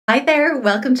Hi there,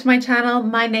 welcome to my channel.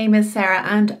 My name is Sarah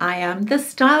and I am the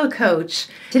style coach.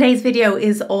 Today's video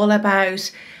is all about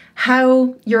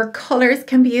how your colours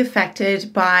can be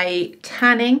affected by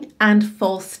tanning and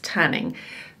false tanning.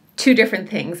 Two different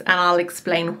things, and I'll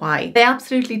explain why. They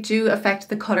absolutely do affect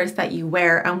the colours that you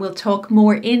wear, and we'll talk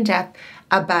more in depth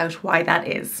about why that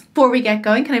is. Before we get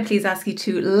going, can I please ask you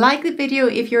to like the video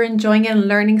if you're enjoying it and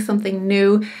learning something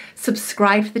new,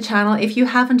 subscribe to the channel if you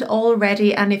haven't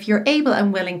already, and if you're able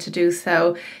and willing to do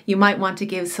so, you might want to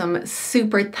give some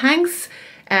super thanks.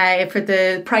 For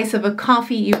the price of a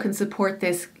coffee, you can support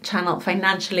this channel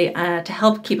financially to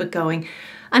help keep it going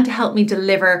and to help me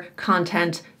deliver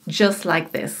content just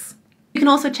like this. You can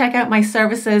also check out my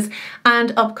services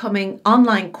and upcoming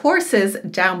online courses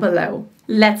down below.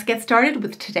 Let's get started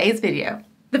with today's video.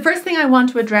 The first thing I want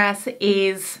to address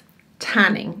is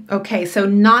tanning. Okay, so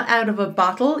not out of a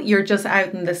bottle, you're just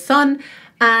out in the sun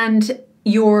and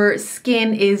your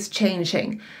skin is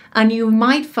changing. And you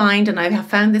might find, and I have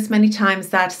found this many times,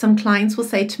 that some clients will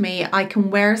say to me, I can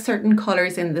wear certain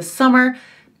colors in the summer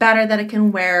better than I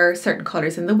can wear certain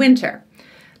colors in the winter.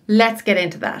 Let's get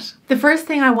into that. The first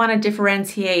thing I want to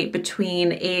differentiate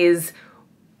between is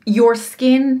your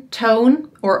skin tone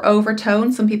or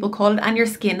overtone, some people call it, and your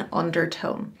skin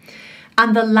undertone,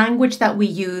 and the language that we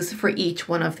use for each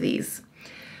one of these.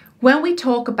 When we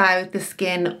talk about the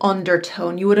skin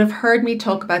undertone, you would have heard me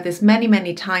talk about this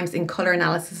many times in color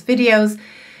analysis videos.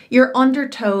 Your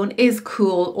undertone is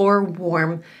cool or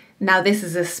warm. Now this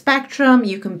is a spectrum.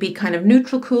 You can be kind of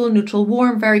neutral cool, neutral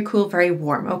warm, very cool, very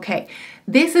warm. Okay,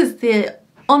 this is the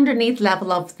underneath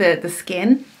level of the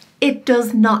skin. It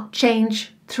does not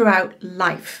change throughout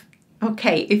life.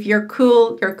 Okay, if you're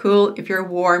cool, you're cool. If you're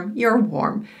warm, you're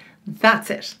warm. That's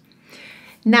it.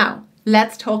 Now,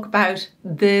 let's talk about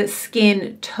the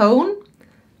skin tone,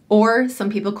 or some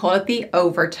people call it the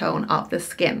overtone of the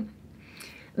skin.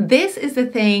 This is the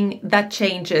thing that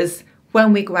changes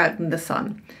when we go out in the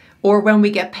sun or when we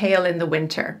get pale in the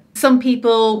winter. Some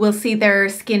people will see their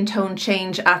skin tone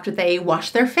change after they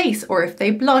wash their face, or if they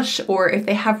blush, or if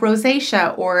they have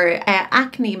rosacea, or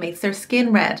acne makes their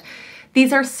skin red.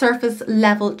 These are surface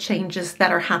level changes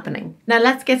that are happening. Now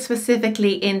let's get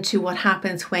specifically into what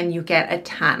happens when you get a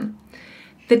tan.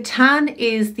 The tan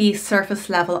is the surface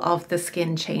level of the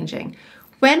skin changing.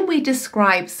 When we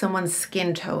describe someone's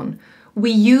skin tone,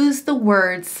 we use the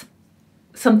words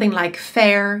something like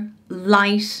fair,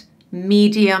 light,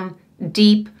 medium,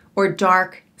 deep, or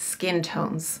dark skin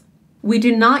tones. We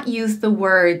do not use the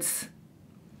words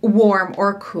warm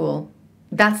or cool.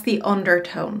 That's the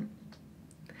undertone.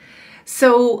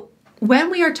 So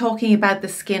when we are talking about the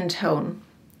skin tone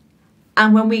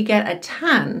and when we get a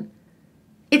tan,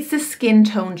 it's the skin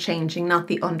tone changing, not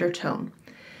the undertone.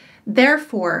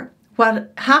 Therefore,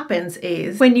 what happens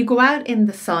is when you go out in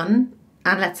the sun,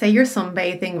 and let's say you're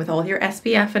sunbathing with all your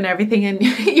SPF and everything, and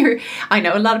I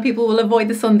know a lot of people will avoid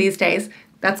the sun these days.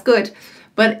 That's good.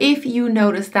 But if you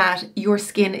notice that your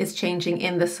skin is changing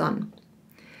in the sun,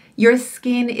 your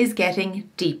skin is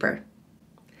getting deeper.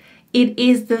 It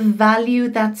is the value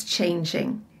that's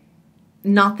changing,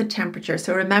 not the temperature.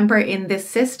 So remember, in this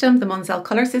system, the Munsell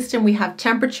color system, we have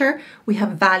temperature, we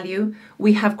have value,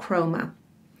 we have chroma.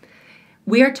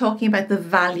 We are talking about the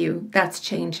value that's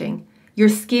changing. Your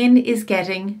skin is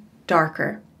getting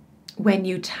darker when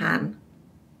you tan.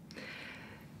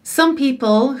 Some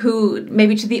people who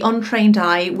maybe to the untrained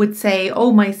eye would say,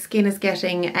 oh, my skin is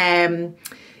getting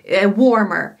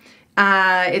warmer,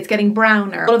 it's getting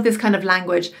browner, all of this kind of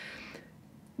language.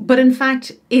 But in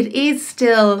fact, it is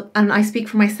still, and I speak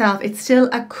for myself, it's still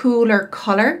a cooler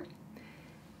color.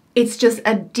 It's just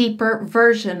a deeper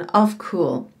version of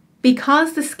cool.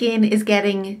 Because the skin is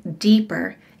getting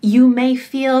deeper, you may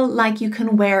feel like you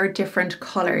can wear different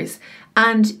colors,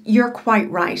 and you're quite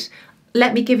right.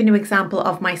 Let me give you an example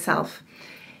of myself.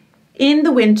 In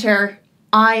the winter,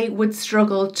 I would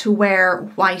struggle to wear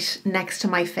white next to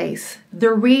my face.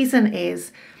 The reason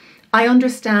is I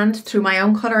understand through my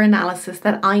own color analysis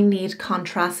that I need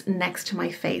contrast next to my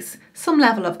face, some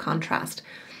level of contrast.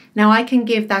 Now I can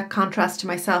give that contrast to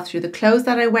myself through the clothes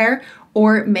that I wear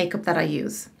or makeup that I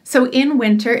use. So in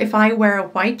winter, if I wear a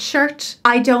white shirt,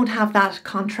 I don't have that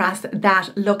contrast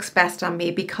that looks best on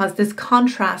me, because this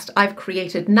contrast I've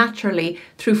created naturally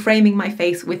through framing my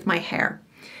face with my hair.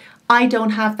 I don't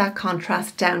have that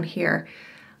contrast down here.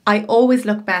 I always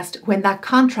look best when that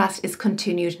contrast is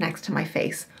continued next to my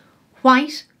face.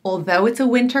 White, although it's a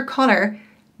winter color,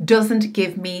 doesn't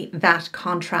give me that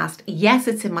contrast. Yes,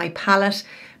 it's in my palette,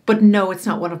 but no, it's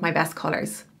not one of my best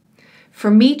colors. For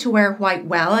me to wear white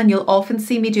well, and you'll often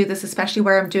see me do this, especially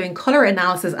where I'm doing color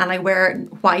analysis and I wear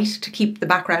white to keep the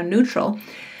background neutral,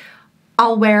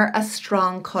 I'll wear a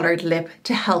strong coloured lip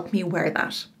to help me wear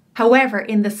that. However,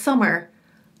 in the summer,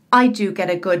 I do get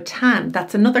a good tan.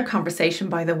 That's another conversation,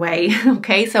 by the way.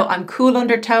 Okay, so I'm cool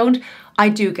undertoned, I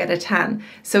do get a tan.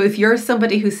 So if you're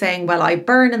somebody who's saying, well, I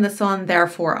burn in the sun,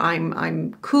 therefore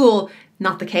I'm cool,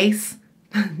 not the case.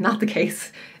 Not the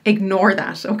case. Ignore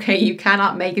that, okay? You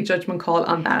cannot make a judgment call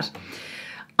on that.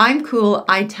 I'm cool,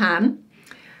 I tan.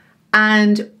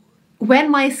 And when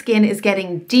my skin is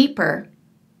getting deeper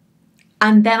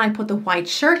and then I put the white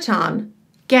shirt on,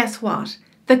 guess what?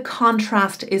 The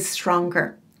contrast is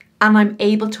stronger and I'm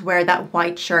able to wear that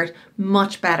white shirt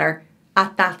much better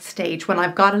at that stage. When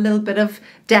I've got a little bit of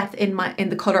depth in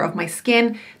the colour of my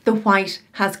skin, the white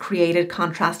has created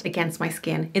contrast against my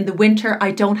skin. In the winter,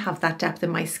 I don't have that depth in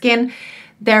my skin,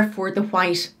 therefore the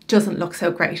white doesn't look so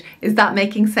great. Is that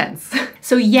making sense?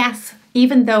 So yes,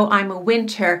 even though I'm a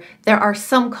winter, there are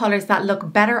some colours that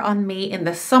look better on me in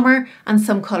the summer and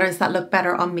some colours that look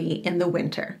better on me in the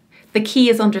winter. The key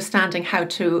is understanding how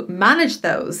to manage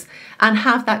those and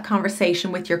have that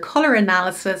conversation with your colour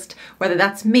analyst, whether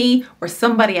that's me or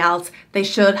somebody else. They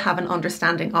should have an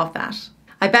understanding of that.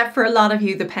 I bet for a lot of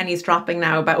you the penny's dropping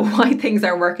now about why things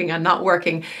are working and not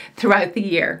working throughout the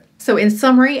year. So in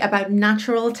summary, about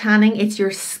natural tanning, it's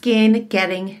your skin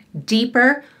getting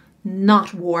deeper,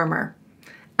 not warmer.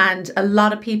 And a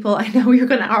lot of people, I know you're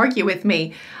going to argue with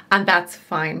me, and that's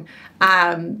fine.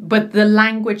 But the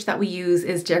language that we use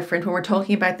is different. When we're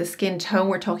talking about the skin tone,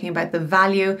 we're talking about the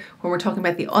value. When we're talking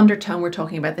about the undertone, we're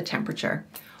talking about the temperature.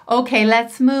 Okay,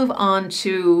 let's move on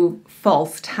to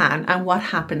false tan and what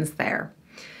happens there.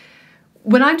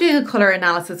 When I'm doing a colour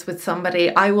analysis with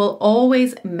somebody, I will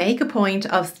always make a point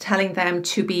of telling them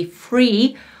to be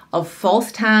free of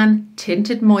false tan,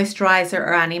 tinted moisturiser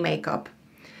or any makeup.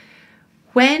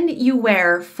 When you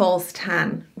wear false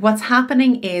tan, what's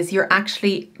happening is you're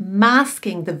actually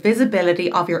masking the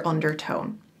visibility of your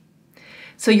undertone.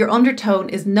 So your undertone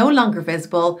is no longer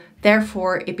visible,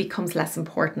 therefore it becomes less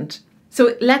important.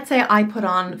 So let's say I put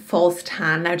on false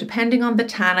tan. Now, depending on the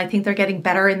tan, I think they're getting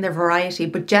better in their variety,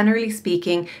 but generally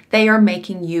speaking, they are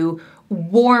making you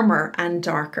warmer and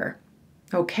darker.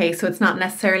 Okay, so it's not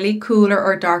necessarily cooler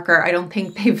or darker. I don't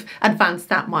think they've advanced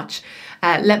that much.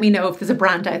 Let me know if there's a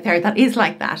brand out there that is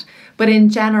like that. But in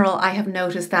general, I have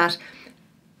noticed that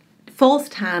false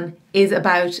tan is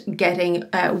about getting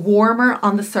warmer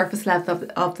on the surface level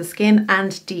of the skin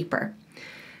and deeper.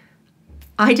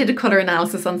 I did a colour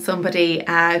analysis on somebody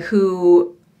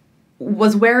who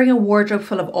was wearing a wardrobe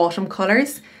full of autumn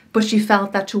colours, but she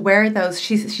felt that to wear those,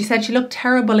 she said she looked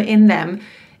terrible in them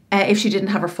if she didn't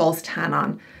have her false tan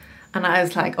on. And I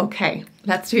was like, okay,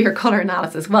 let's do your colour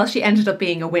analysis. Well, she ended up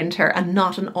being a winter and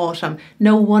not an autumn.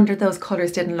 No wonder those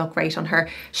colours didn't look great on her.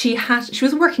 She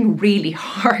was working really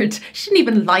hard. She didn't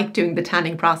even like doing the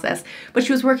tanning process, but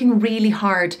she was working really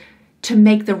hard to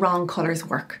make the wrong colours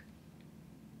work.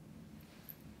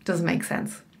 Doesn't make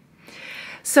sense.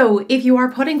 So if you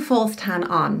are putting false tan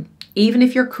on, even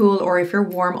if you're cool or if you're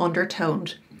warm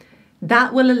undertoned,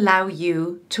 that will allow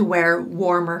you to wear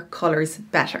warmer colours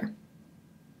better.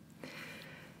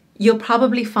 You'll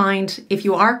probably find if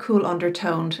you are cool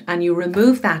undertoned and you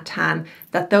remove that tan,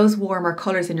 that those warmer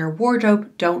colours in your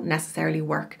wardrobe don't necessarily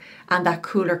work and that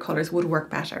cooler colours would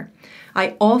work better.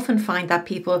 I often find that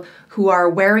people who are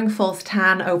wearing false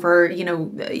tan over,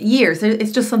 years,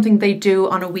 it's just something they do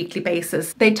on a weekly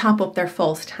basis. They top up their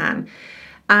false tan.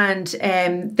 And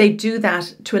they do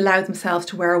that to allow themselves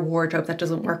to wear a wardrobe that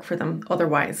doesn't work for them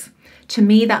otherwise. To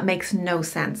me, that makes no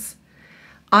sense.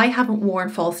 I haven't worn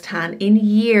false tan in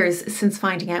years since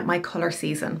finding out my colour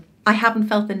season. I haven't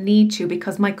felt the need to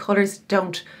because my colours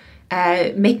don't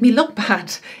make me look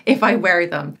bad if I wear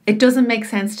them. It doesn't make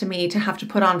sense to me to have to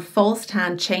put on false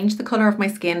tan, change the colour of my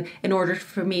skin in order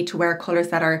for me to wear colours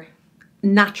that are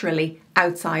naturally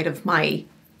outside of my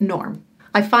norm.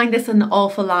 I find this an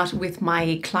awful lot with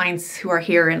my clients who are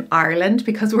here in Ireland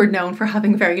because we're known for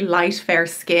having very light, fair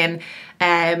skin,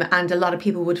 and a lot of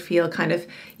people would feel kind of,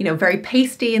 very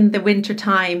pasty in the winter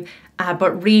time.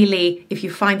 But really, if you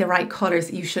find the right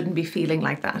colours, you shouldn't be feeling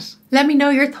like that. Let me know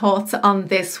your thoughts on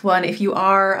this one. If you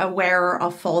are a wearer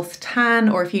of false tan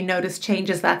or if you notice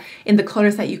changes that in the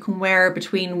colours that you can wear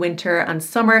between winter and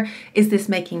summer, is this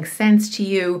making sense to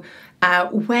you?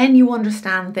 When you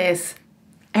understand this,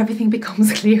 everything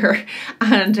becomes clear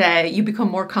and you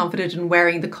become more confident in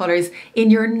wearing the colours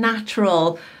in your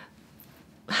natural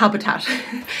habitat,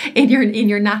 in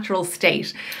your natural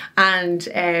state, and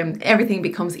everything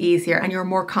becomes easier and you're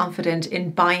more confident in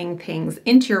buying things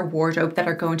into your wardrobe that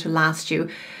are going to last you,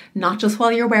 not just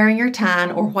while you're wearing your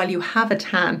tan or while you have a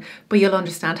tan, but you'll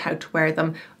understand how to wear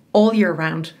them all year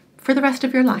round for the rest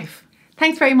of your life.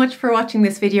 Thanks very much for watching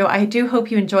this video. I do hope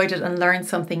you enjoyed it and learned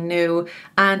something new,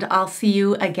 and I'll see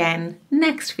you again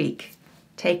next week.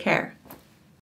 Take care.